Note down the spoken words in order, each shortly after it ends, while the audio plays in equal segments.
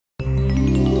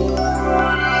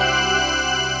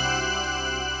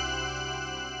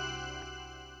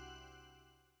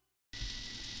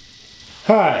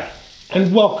Hi,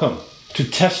 and welcome to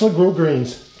Tesla Grow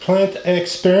Green's Plant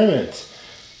Experiment.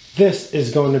 This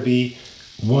is going to be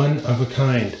one of a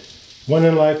kind, one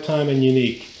in a lifetime and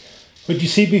unique. What you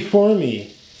see before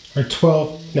me are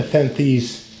 12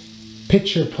 Nepenthes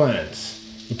Pitcher plants.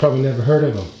 You probably never heard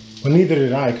of them. Well, neither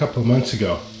did I a couple of months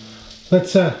ago.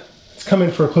 Let's come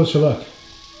in for a closer look.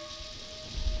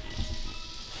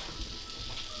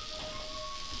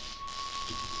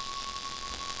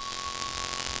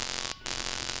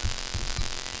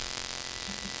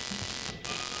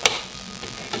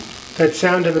 That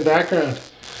sound in the background,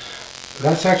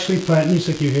 that's actually plant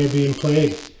music you hear being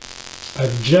played.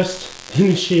 I've just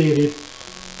initiated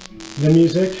the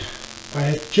music.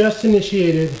 I have just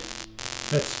initiated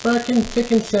that sparking,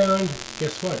 thickened sound.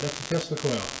 Guess what? That's the Tesla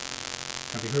Coil.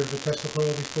 Have you heard of the Tesla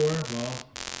Coil before? Well,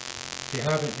 if you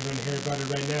haven't, you're going to hear about it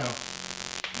right now.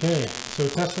 Okay, so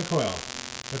Tesla Coil.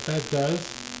 What that does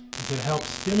is it helps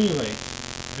stimulate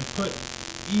and put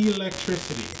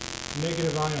electricity,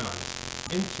 negative ions,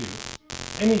 into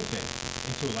anything,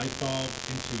 into a light bulb,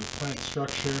 into plant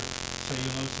structure,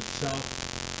 cellulose itself.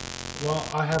 Well,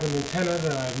 I have an antenna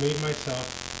that I've made myself,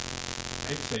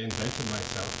 I'd say invented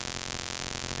myself,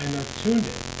 and I've tuned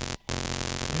it.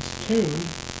 It's tuned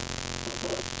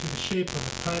to the shape of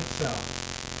a plant cell.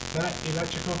 That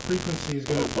electrical frequency is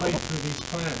going to play through these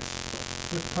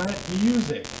plants with plant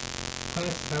music.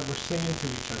 Plants that were singing to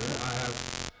each other. I have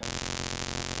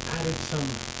added some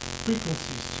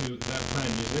frequencies to that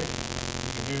plant music. You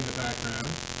can hear in the background.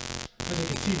 As you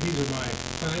can see, these are my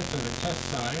plants on the test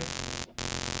side.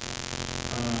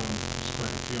 There's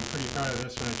quite a few. I'm pretty proud of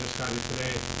this one. I just got it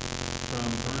today from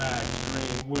Garage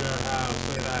Drain Warehouse.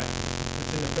 Look at that.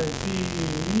 It's in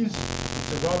Nepenthes.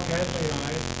 It's a raw Cantley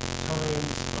times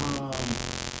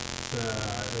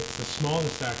it's the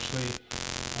smallest actually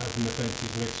of the Nepenthes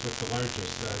mixed with the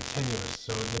largest, tenuous.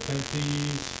 So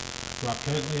Nepenthes, rock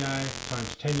Cantley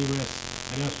times tenuous,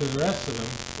 and as for the rest of them,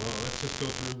 well, let's just go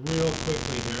through real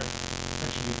quickly here.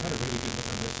 Actually, we've had a really good look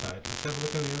on this side. Let's have a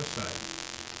look on the other side.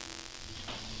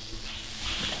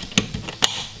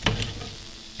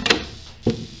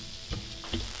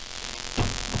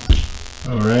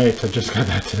 Alright, I just got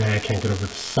that today. I can't get over the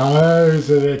size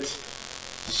of it.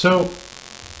 So,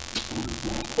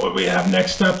 what we have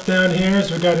next up down here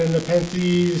is we got a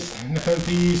Nepenthes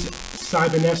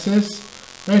Cybenescus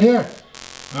right here.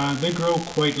 They grow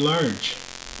quite large.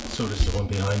 So does the one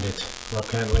behind it, rock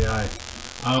Cantley.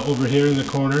 Over here in the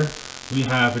corner, we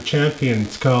have a champion.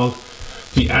 It's called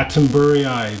the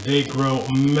Attenborough. They grow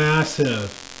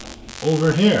massive.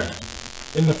 Over here,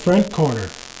 in the front corner,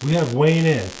 we have weighing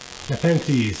in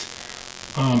Nepenthes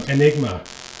Enigma.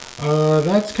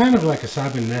 That's kind of like a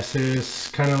Cybenescus,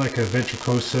 kind of like a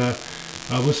Ventricosa.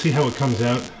 We'll see how it comes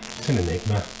out. It's an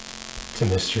enigma. It's a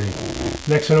mystery.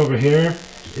 Next one over here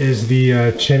is the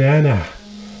Chenana.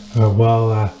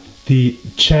 The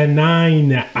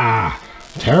Chenina.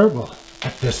 Terrible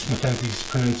at this Nepenthes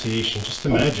pronunciation. Just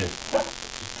imagine.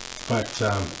 But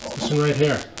this one right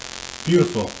here,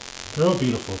 beautiful. They're all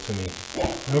beautiful to me.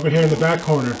 And over here in the back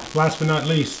corner, last but not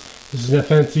least, this is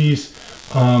Nepenthes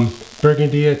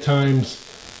Burgundia times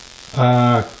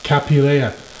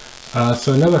Capulea.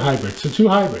 So another hybrid. So two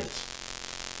hybrids.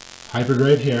 Hybrid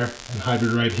right here and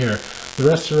hybrid right here. The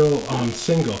rest are all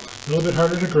single. A little bit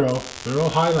harder to grow. They're all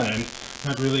highland,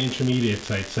 not really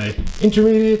intermediates, I'd say.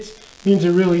 Intermediates means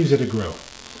they're really easy to grow.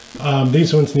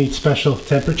 These ones need special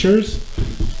temperatures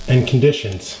and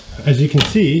conditions. As you can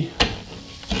see,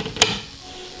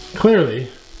 clearly,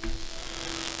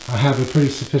 I have a pretty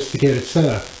sophisticated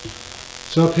setup.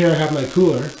 So up here I have my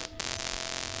cooler.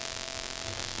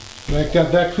 And I've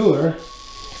got that cooler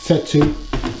set to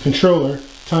controller,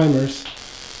 timers.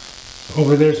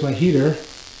 Over there's my heater.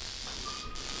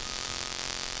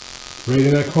 Right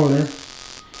in that corner.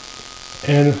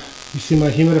 And you see my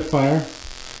humidifier.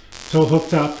 It's all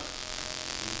hooked up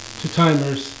to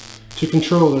timers, to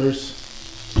controllers.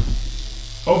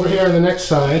 Over here on the next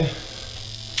side,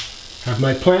 I have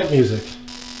my plant music.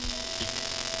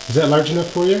 Is that large enough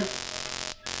for you?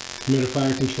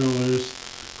 Humidifier controllers,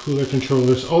 cooler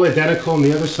controllers, all identical on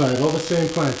the other side, all the same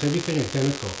plants, everything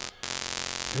identical.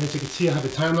 And as you can see, I have a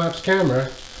time-lapse camera,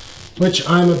 which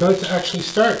I'm about to actually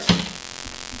start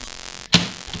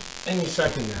any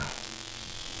second now.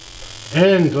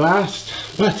 And last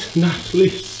but not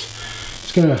least,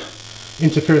 it's gonna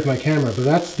interfere with my camera, but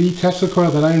that's the Tesla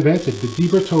Coil that I invented, the Di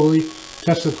Bertoli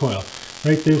Tesla Coil.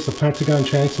 Right there's the Pentagon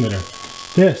transmitter.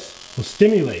 This will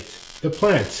stimulate the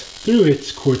plant through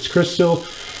its quartz crystal,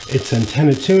 its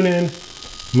antenna tune-in,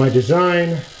 my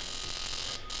design,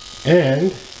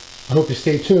 and I hope you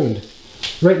stay tuned.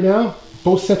 Right now,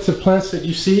 both sets of plants that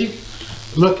you see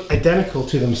look identical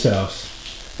to themselves.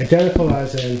 Identical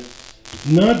as in,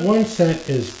 not one set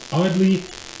is oddly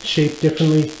shaped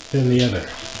differently than the other.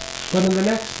 But in the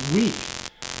next week,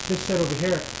 this set over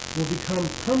here will become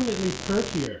permanently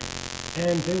perkier,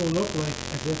 and they will look like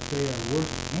as if they are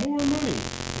worth more money.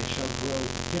 They shall grow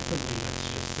differently, let's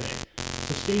just say.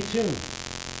 So stay tuned,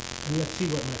 and let's see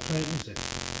what my plant music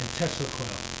and Tesla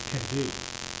Coil can do.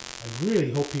 I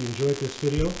really hope you enjoyed this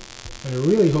video, and I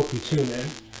really hope you tune in,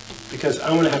 because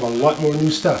I'm going to have a lot more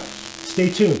new stuff. Stay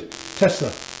tuned.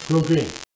 Tesla, grow green.